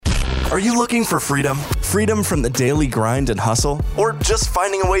Are you looking for freedom? Freedom from the daily grind and hustle? Or just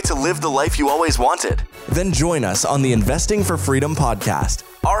finding a way to live the life you always wanted? Then join us on the Investing for Freedom podcast.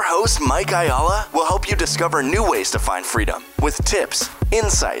 Our host, Mike Ayala, will help you discover new ways to find freedom with tips,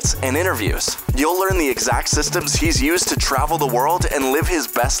 insights, and interviews. You'll learn the exact systems he's used to travel the world and live his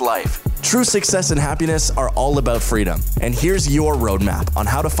best life. True success and happiness are all about freedom. And here's your roadmap on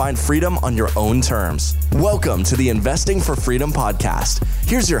how to find freedom on your own terms. Welcome to the Investing for Freedom podcast.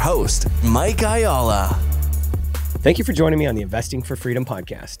 Here's your host, Mike Ayala. Thank you for joining me on the Investing for Freedom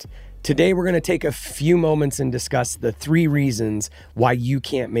podcast. Today, we're going to take a few moments and discuss the 3 reasons why you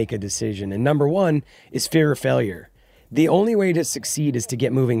can't make a decision. And number 1 is fear of failure. The only way to succeed is to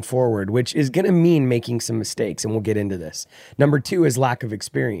get moving forward, which is going to mean making some mistakes, and we'll get into this. Number 2 is lack of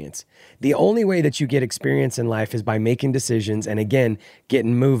experience. The only way that you get experience in life is by making decisions and, again,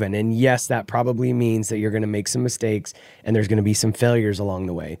 getting moving. And yes, that probably means that you're going to make some mistakes and there's going to be some failures along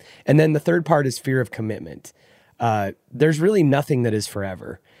the way. And then the third part is fear of commitment. There's really nothing that is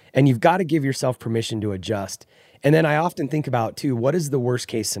forever. And you've got to give yourself permission to adjust. And then I often think about, too, what is the worst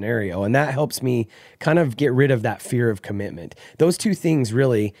case scenario? And that helps me kind of get rid of that fear of commitment. Those 2 things,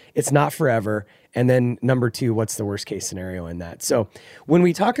 really, it's not forever. And then number 2, what's the worst case scenario in that? So when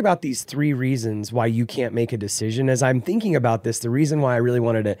we talk about these 3 reasons why you can't make a decision, as I'm thinking about this, the reason why I really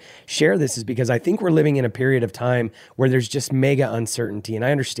wanted to share this is because I think we're living in a period of time where there's just mega uncertainty. And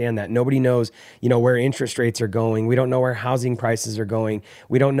I understand that. Nobody knows, where interest rates are going. We don't know where housing prices are going.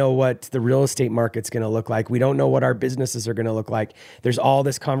 We don't know what the real estate market's going to look like. We don't know what our businesses are going to look like. There's all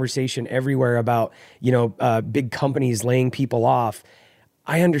this conversation everywhere about, big companies laying people off.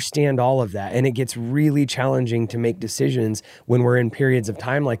 I understand all of that. And it gets really challenging to make decisions when we're in periods of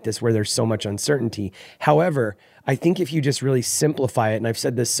time like this where there's so much uncertainty. However, I think if you just really simplify it, and I've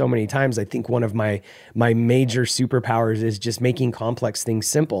said this so many times, I think one of my major superpowers is just making complex things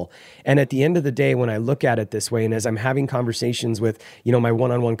simple. And at the end of the day, when I look at it this way, and as I'm having conversations with, my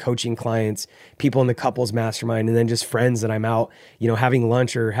one-on-one coaching clients, people in the couples mastermind, and then just friends that I'm out, having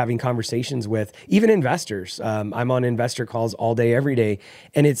lunch or having conversations with, even investors. I'm on investor calls all day, every day.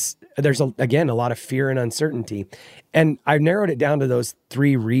 And there's a lot of fear and uncertainty. And I've narrowed it down to those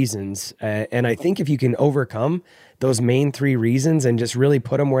 3 reasons. And I think if you can overcome those main 3 reasons and just really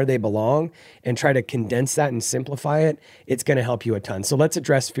put them where they belong and try to condense that and simplify it, it's going to help you a ton. So let's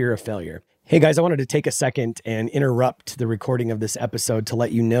address fear of failure. Hey guys, I wanted to take a second and interrupt the recording of this episode to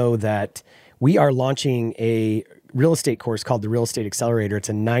let you know that we are launching a real estate course called the Real Estate Accelerator. It's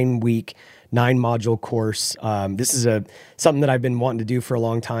a 9-week, 9-module course. This is something that I've been wanting to do for a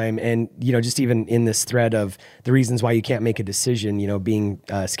long time. And, just even in this thread of the reasons why you can't make a decision, being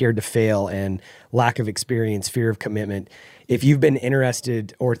scared to fail and lack of experience, fear of commitment. If you've been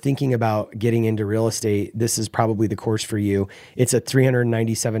interested or thinking about getting into real estate, this is probably the course for you. It's a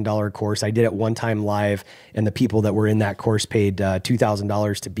 $397 course. I did it one time live, and the people that were in that course paid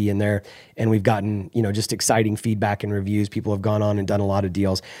 $2,000 to be in there. And we've gotten, just exciting feedback and reviews. People have gone on and done a lot of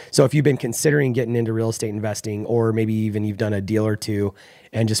deals. So if you've been considering getting into real estate investing, or maybe even you've done a deal or 2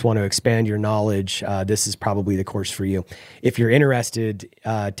 and just want to expand your knowledge, this is probably the course for you. If you're interested,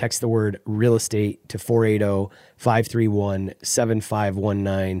 text the word real estate to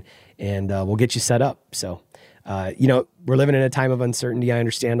 480-531-7519, and we'll get you set up. So, we're living in a time of uncertainty. I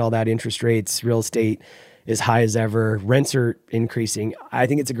understand all that. Interest rates, real estate is high as ever. Rents are increasing. I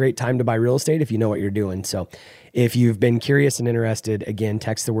think it's a great time to buy real estate if you know what you're doing. So if you've been curious and interested, again,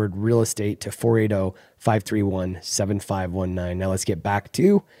 text the word real estate to 480-531-7519. Now let's get back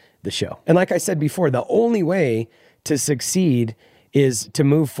to the show. And like I said before, the only way to succeed is to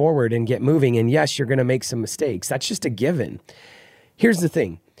move forward and get moving. And yes, you're going to make some mistakes. That's just a given. Here's the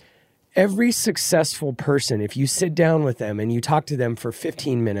thing. Every successful person, if you sit down with them and you talk to them for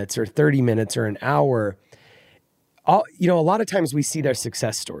 15 minutes or 30 minutes or an hour, a lot of times we see their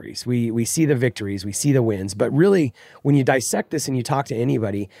success stories. We see the victories, we see the wins, but really when you dissect this and you talk to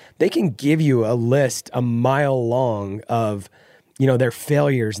anybody, they can give you a list a mile long of, their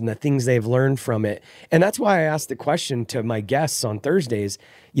failures and the things they've learned from it. And that's why I asked the question to my guests on Thursdays,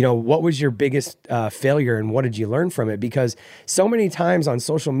 what was your biggest failure and what did you learn from it? Because so many times on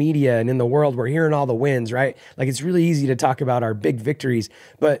social media and in the world, we're hearing all the wins, right? Like it's really easy to talk about our big victories,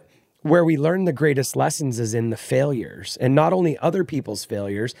 but where we learn the greatest lessons is in the failures, and not only other people's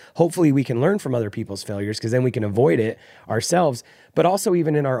failures. Hopefully we can learn from other people's failures because then we can avoid it ourselves, but also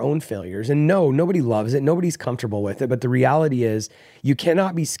even in our own failures. And no, nobody loves it. Nobody's comfortable with it. But the reality is you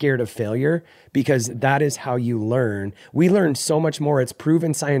cannot be scared of failure because that is how you learn. We learn so much more. It's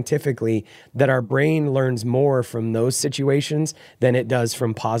proven scientifically that our brain learns more from those situations than it does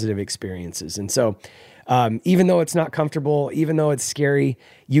from positive experiences. And so Even though it's not comfortable, even though it's scary,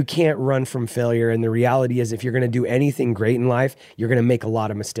 you can't run from failure. And the reality is, if you're going to do anything great in life, you're going to make a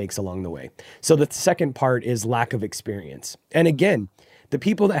lot of mistakes along the way. So the second part is lack of experience. And again, the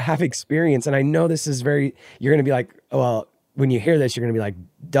people that have experience, and I know this is you're going to be like, well, when you hear this, you're going to be like,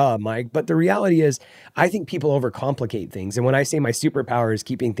 duh, Mike. But the reality is, I think people overcomplicate things. And when I say my superpower is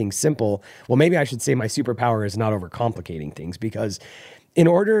keeping things simple, well, maybe I should say my superpower is not overcomplicating things, because in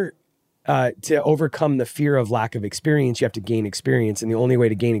order to overcome the fear of lack of experience, you have to gain experience. And the only way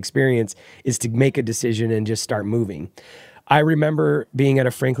to gain experience is to make a decision and just start moving. I remember being at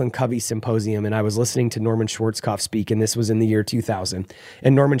a Franklin Covey symposium, and I was listening to Norman Schwarzkopf speak, and this was in the year 2000.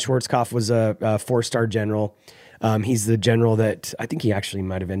 And Norman Schwarzkopf was a 4-star general. He's the general that I think he actually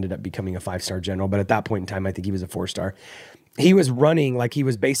might have ended up becoming a 5-star general, but at that point in time, I think he was a 4-star. He was running like he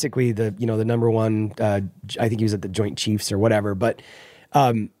was basically the number one. I think he was at the Joint Chiefs or whatever. But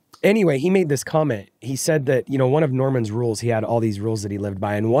anyway, he made this comment. He said that, one of Norman's rules, he had all these rules that he lived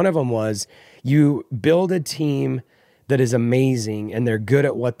by, and one of them was you build a team that is amazing and they're good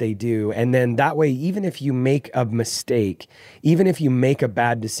at what they do. And then that way, even if you make a mistake, even if you make a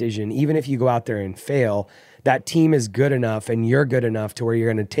bad decision, even if you go out there and fail, that team is good enough and you're good enough to where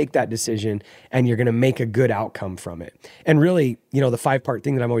you're going to take that decision and you're going to make a good outcome from it. And really, the 5-part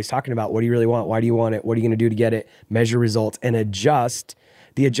thing that I'm always talking about, what do you really want? Why do you want it? What are you going to do to get it? Measure results and adjust.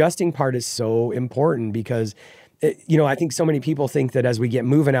 The adjusting part is so important because I think so many people think that as we get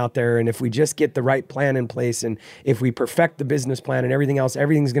moving out there, and if we just get the right plan in place, and if we perfect the business plan and everything else,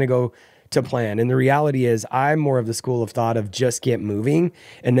 everything's going to go to plan. And the reality is, I'm more of the school of thought of just get moving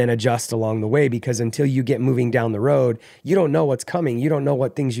and then adjust along the way, because until you get moving down the road, you don't know what's coming. You don't know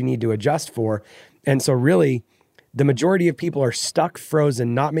what things you need to adjust for. And so really, the majority of people are stuck,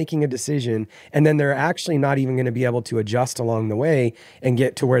 frozen, not making a decision, and then they're actually not even going to be able to adjust along the way and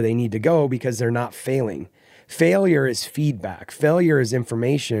get to where they need to go because they're not failing. Failure is feedback. Failure is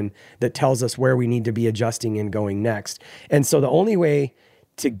information that tells us where we need to be adjusting and going next. And so the only way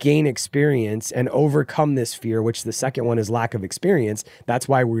to gain experience and overcome this fear, which the second one is lack of experience, that's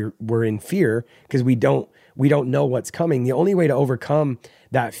why we're in fear, because we don't know what's coming. The only way to overcome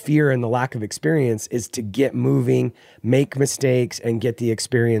that fear and the lack of experience is to get moving, make mistakes, and get the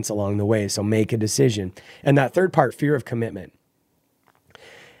experience along the way. So make a decision. And that third part, fear of commitment.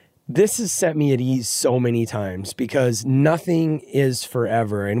 This has set me at ease so many times because nothing is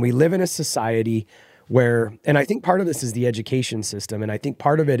forever. And we live in a society where, and I think part of this is the education system. And I think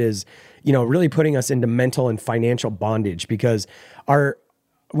part of it is, really putting us into mental and financial bondage, because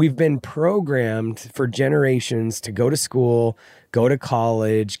we've been programmed for generations to go to school, go to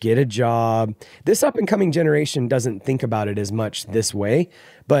college, get a job. This up and coming generation doesn't think about it as much this way.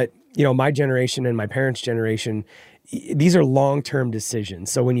 But, my generation and my parents' generation, these are long-term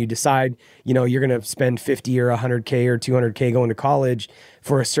decisions. So when you decide, you're going to spend 50 or 100K or 200K going to college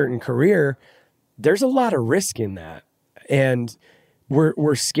for a certain career, there's a lot of risk in that. And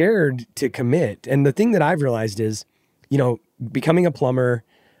we're scared to commit. And the thing that I've realized is, becoming a plumber,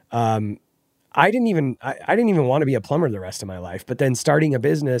 I didn't even want to be a plumber the rest of my life. But then starting a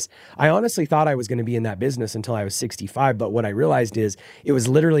business, I honestly thought I was going to be in that business until I was 65. But what I realized is it was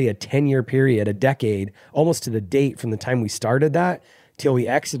literally a 10-year period, a decade, almost to the date from the time we started that till we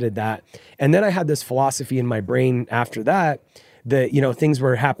exited that. And then I had this philosophy in my brain after that, things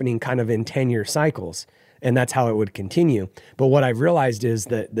were happening kind of in 10-year cycles, and that's how it would continue. But what I've realized is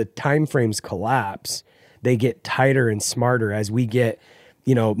that the time frames collapse. They get tighter and smarter as we get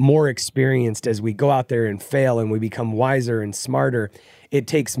more experienced, as we go out there and fail and we become wiser and smarter. It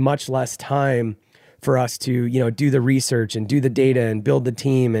takes much less time for us to, do the research and do the data and build the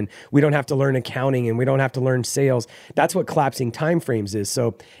team. And we don't have to learn accounting and we don't have to learn sales. That's what collapsing timeframes is.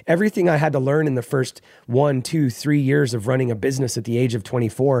 So everything I had to learn in the first 1, 2, 3 years of running a business at the age of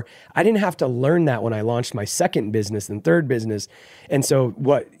 24, I didn't have to learn that when I launched my second business and third business. And so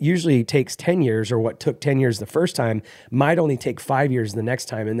what usually takes 10 years or what took 10 years the first time might only take 5 years the next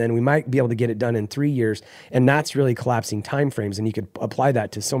time. And then we might be able to get it done in 3 years. And that's really collapsing timeframes. And you could apply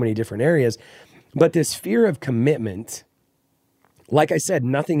that to so many different areas. But this fear of commitment, like I said,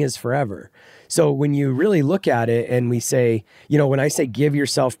 nothing is forever. So when you really look at it and we say, when I say give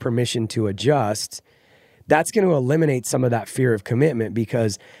yourself permission to adjust, that's going to eliminate some of that fear of commitment,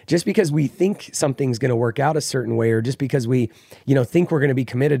 because just because we think something's going to work out a certain way, or just because we, think we're going to be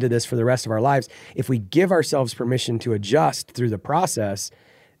committed to this for the rest of our lives, if we give ourselves permission to adjust through the process,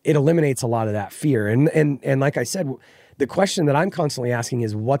 it eliminates a lot of that fear. And like I said, the question that I'm constantly asking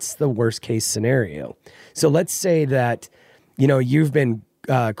is, what's the worst case scenario? So let's say that, you've been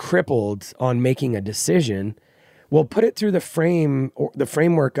crippled on making a decision. Well, put it through the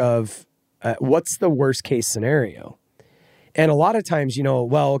framework of, what's the worst case scenario? And a lot of times,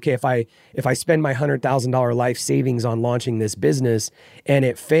 well, okay, if I spend my $100,000 life savings on launching this business and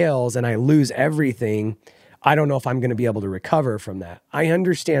it fails and I lose everything, I don't know if I'm going to be able to recover from that. I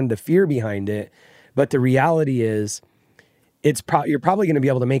understand the fear behind it, but the reality is you're probably going to be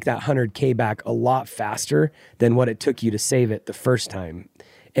able to make that 100K back a lot faster than what it took you to save it the first time.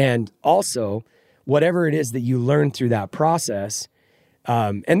 And also, whatever it is that you learn through that process,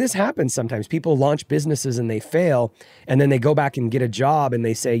 and this happens sometimes. People launch businesses and they fail, and then they go back and get a job and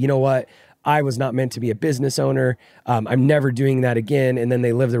they say, you know what? I was not meant to be a business owner. I'm never doing that again. And then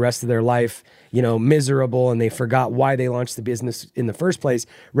they live the rest of their life, miserable, and they forgot why they launched the business in the first place,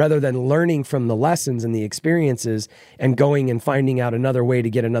 rather than learning from the lessons and the experiences and going and finding out another way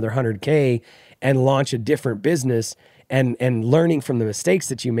to get another 100K and launch a different business and learning from the mistakes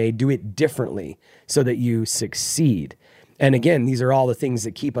that you made, do it differently so that you succeed. And again, these are all the things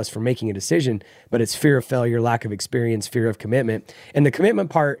that keep us from making a decision, but it's fear of failure, lack of experience, fear of commitment. And the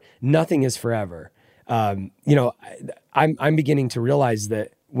commitment part, nothing is forever. I'm beginning to realize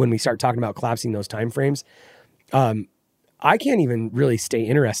that when we start talking about collapsing those timeframes, I can't even really stay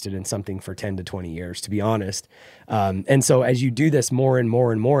interested in something for 10 to 20 years, to be honest. And so as you do this more and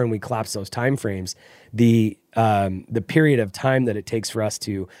more and more, and we collapse those timeframes, the period of time that it takes for us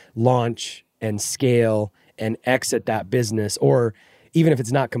to launch and scale and exit that business, or even if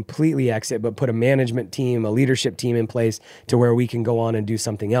it's not completely exit, but put a management team, a leadership team in place to where we can go on and do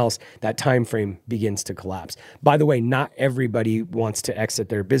something else, that time frame begins to collapse. By the way, not everybody wants to exit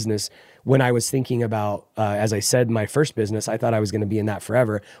their business. When I was thinking about, as I said, my first business, I thought I was going to be in that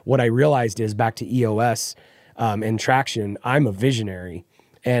forever. What I realized is, back to EOS and traction, I'm a visionary.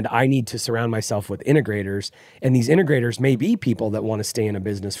 And I need to surround myself with integrators. And these integrators may be people that want to stay in a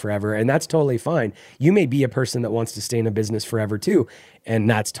business forever. And that's totally fine. You may be a person that wants to stay in a business forever too. And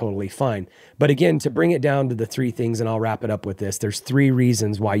that's totally fine. But again, to bring it down to the three things, and I'll wrap it up with this, there's three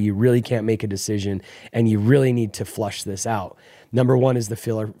reasons why you really can't make a decision and you really need to flush this out. Number one is the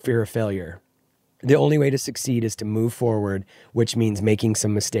fear of failure. The only way to succeed is to move forward, which means making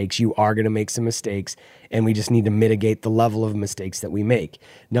some mistakes. You are going to make some mistakes, and we just need to mitigate the level of mistakes that we make.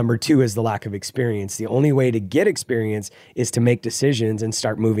 Number two is the lack of experience. The only way to get experience is to make decisions and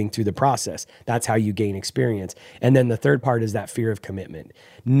start moving through the process. That's how you gain experience. And then the third part is that fear of commitment.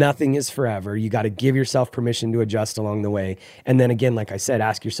 Nothing is forever. You got to give yourself permission to adjust along the way. And then again, like I said,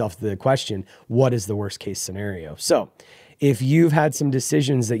 ask yourself the question, what is the worst case scenario? So if you've had some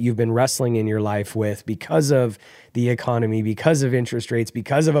decisions that you've been wrestling in your life with because of the economy, because of interest rates,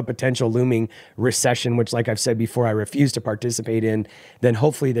 because of a potential looming recession, which, like I've said before, I refuse to participate in, then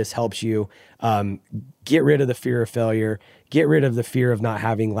hopefully this helps you get rid of the fear of failure, get rid of the fear of not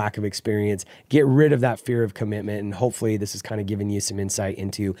having, lack of experience, get rid of that fear of commitment. And hopefully this is kind of giving you some insight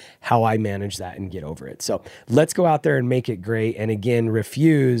into how I manage that and get over it. So let's go out there and make it great. And again,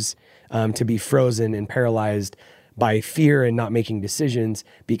 refuse to be frozen and paralyzed by fear and not making decisions,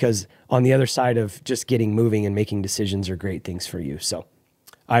 because on the other side of just getting moving and making decisions are great things for you. So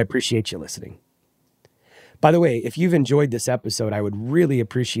I appreciate you listening. By the way, if you've enjoyed this episode, I would really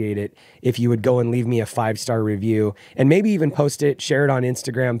appreciate it if you would go and leave me a 5-star review, and maybe even post it, share it on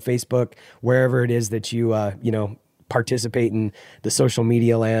Instagram, Facebook, wherever it is that you, participate in the social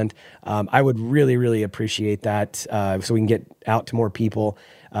media land. I would really, really appreciate that, so we can get out to more people.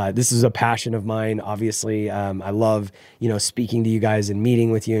 This is a passion of mine. Obviously, I love, speaking to you guys and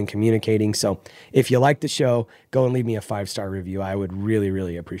meeting with you and communicating. So if you like the show, go and leave me a 5-star review. I would really,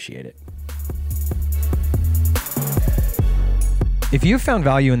 really appreciate it. If you've found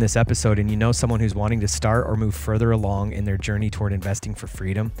value in this episode and you know someone who's wanting to start or move further along in their journey toward investing for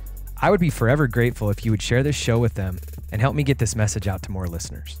freedom, I would be forever grateful if you would share this show with them and help me get this message out to more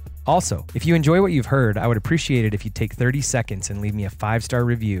listeners. Also, if you enjoy what you've heard, I would appreciate it if you take 30 seconds and leave me a 5-star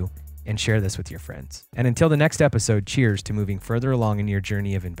review and share this with your friends. And until the next episode, cheers to moving further along in your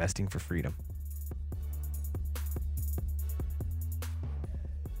journey of investing for freedom.